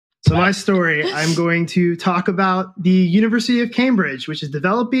So my story, I'm going to talk about the University of Cambridge, which is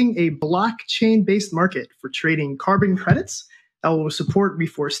developing a blockchain-based market for trading carbon credits that will support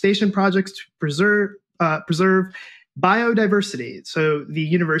reforestation projects to preserve biodiversity. So the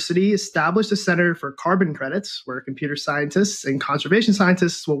university established a center for carbon credits where computer scientists and conservation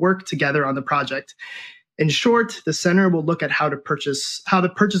scientists will work together on the project. In short, the center will look at how the purchase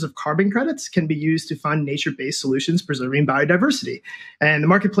of carbon credits can be used to fund nature-based solutions preserving biodiversity. And the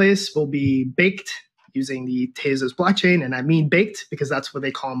marketplace will be baked using the Tezos blockchain. And I mean baked because that's what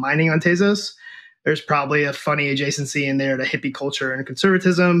they call mining on Tezos. There's probably a funny adjacency in there to hippie culture and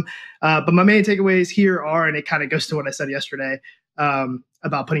conservatism. But my main takeaways here are, and it kind of goes to what I said yesterday,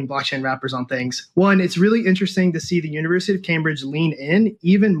 about putting blockchain wrappers on things. One, it's really interesting to see the University of Cambridge lean in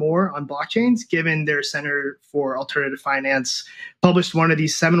even more on blockchains, given their Center for Alternative Finance published one of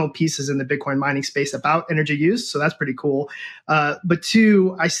these seminal pieces in the Bitcoin mining space about energy use. So that's pretty cool. But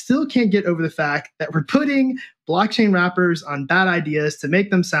two, I still can't get over the fact that we're putting blockchain wrappers on bad ideas to make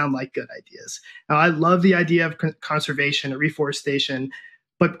them sound like good ideas. Now, I love the idea of conservation and reforestation,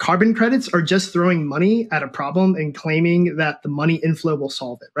 but carbon credits are just throwing money at a problem and claiming that the money inflow will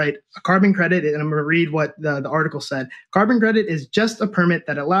solve it, right? A carbon credit, and I'm going to read what the article said, carbon credit is just a permit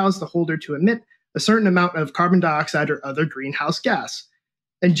that allows the holder to emit a certain amount of carbon dioxide or other greenhouse gas.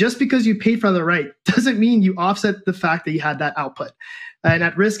 And just because you paid for the right doesn't mean you offset the fact that you had that output. And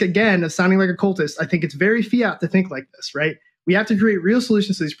at risk, again, of sounding like a cultist, I think it's very fiat to think like this, right? We have to create real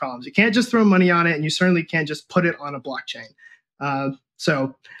solutions to these problems. You can't just throw money on it, and you certainly can't just put it on a blockchain.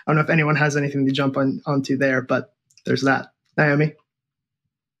 So I don't know if anyone has anything to jump onto there, but there's that. Naomi?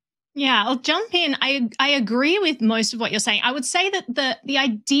 Yeah, I'll jump in. I agree with most of what you're saying. I would say that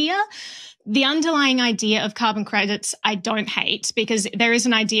the underlying idea of carbon credits, I don't hate, because there is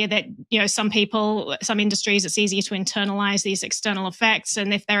an idea that, some industries, it's easier to internalize these external effects.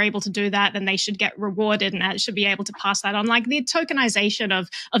 And if they're able to do that, then they should get rewarded and should be able to pass that on. Like the tokenization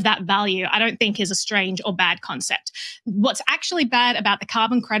of that value, I don't think is a strange or bad concept. What's actually bad about the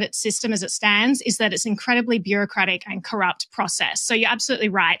carbon credit system as it stands is that it's incredibly bureaucratic and corrupt process. So you're absolutely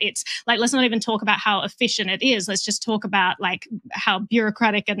right. It's like, let's not even talk about how efficient it is. Let's just talk about like how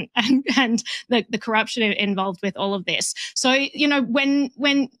bureaucratic and the corruption involved with all of this. So,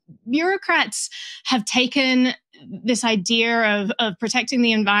 when bureaucrats have taken this idea of protecting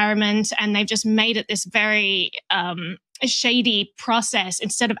the environment and they've just made it this very shady process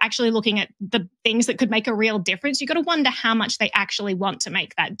instead of actually looking at the things that could make a real difference, you've got to wonder how much they actually want to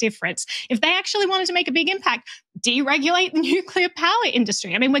make that difference. If they actually wanted to make a big impact, deregulate the nuclear power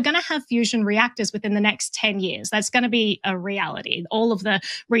industry. I mean, we're going to have fusion reactors within the next 10 years. That's going to be a reality. All of the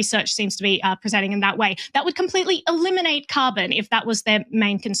research seems to be presenting in that way. That would completely eliminate carbon if that was their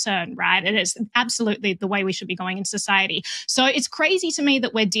main concern, right? It is absolutely the way we should be going in society. So it's crazy to me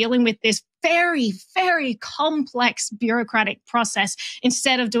that we're dealing with this very, very complex bureaucratic process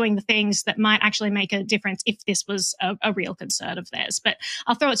instead of doing the things that might actually make a difference if this was a real concern of theirs. But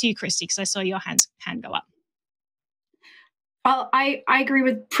I'll throw it to you, Christy, because I saw your hand go up. I agree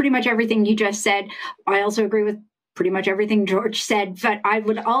with pretty much everything you just said. I also agree with pretty much everything George said, but I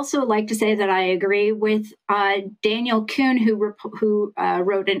would also like to say that I agree with Daniel Kuhn, who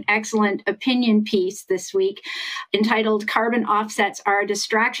wrote an excellent opinion piece this week entitled "Carbon Offsets Are a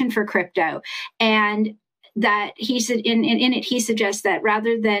Distraction for Crypto," and that he said in it he suggests that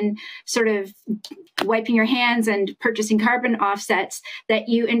rather than sort of wiping your hands and purchasing carbon offsets, that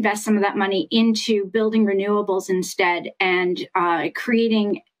you invest some of that money into building renewables instead and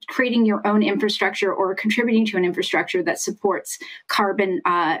creating your own infrastructure or contributing to an infrastructure that supports carbon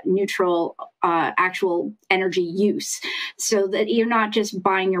neutral actual energy use, so that you're not just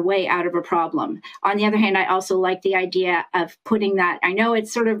buying your way out of a problem. On the other hand, I also like the idea of putting that, I know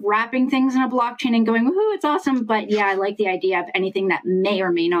it's sort of wrapping things in a blockchain and going, woohoo, it's awesome. But yeah, I like the idea of anything that may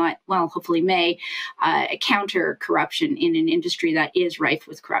or may not, well, hopefully may, counter corruption in an industry that is rife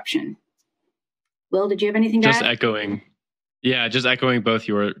with corruption. Will, did you have anything to add? Just echoing both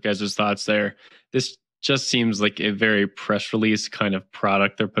your guys' thoughts there. This just seems like a very press release kind of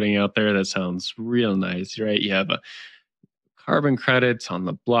product they're putting out there that sounds real nice, right? You have a carbon credits on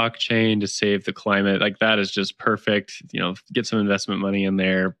the blockchain to save the climate. Like that is just perfect. Get some investment money in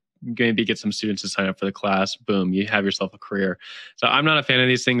there, maybe get some students to sign up for the class. Boom, you have yourself a career. So I'm not a fan of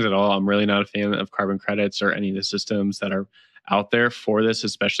these things at all. I'm really not a fan of carbon credits or any of the systems that are out there for this,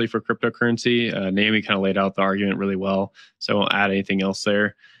 especially for cryptocurrency. Naomi kind of laid out the argument really well, so I won't add anything else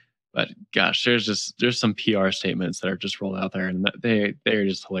there. But gosh, there's some PR statements that are just rolled out there, and they're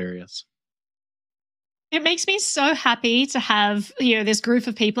just hilarious. It makes me so happy to have, this group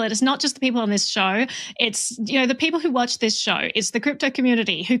of people. It is not just the people on this show. It's, the people who watch this show. It's the crypto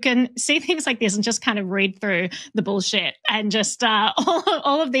community who can see things like this and just kind of read through the bullshit and just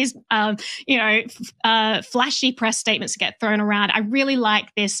all of these, flashy press statements get thrown around. I really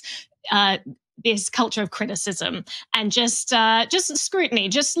like this culture of criticism and just scrutiny,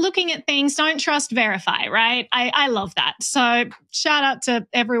 just looking at things. Don't trust, verify, right? I love that. So shout out to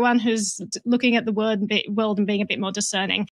everyone who's looking at the world and being a bit more discerning.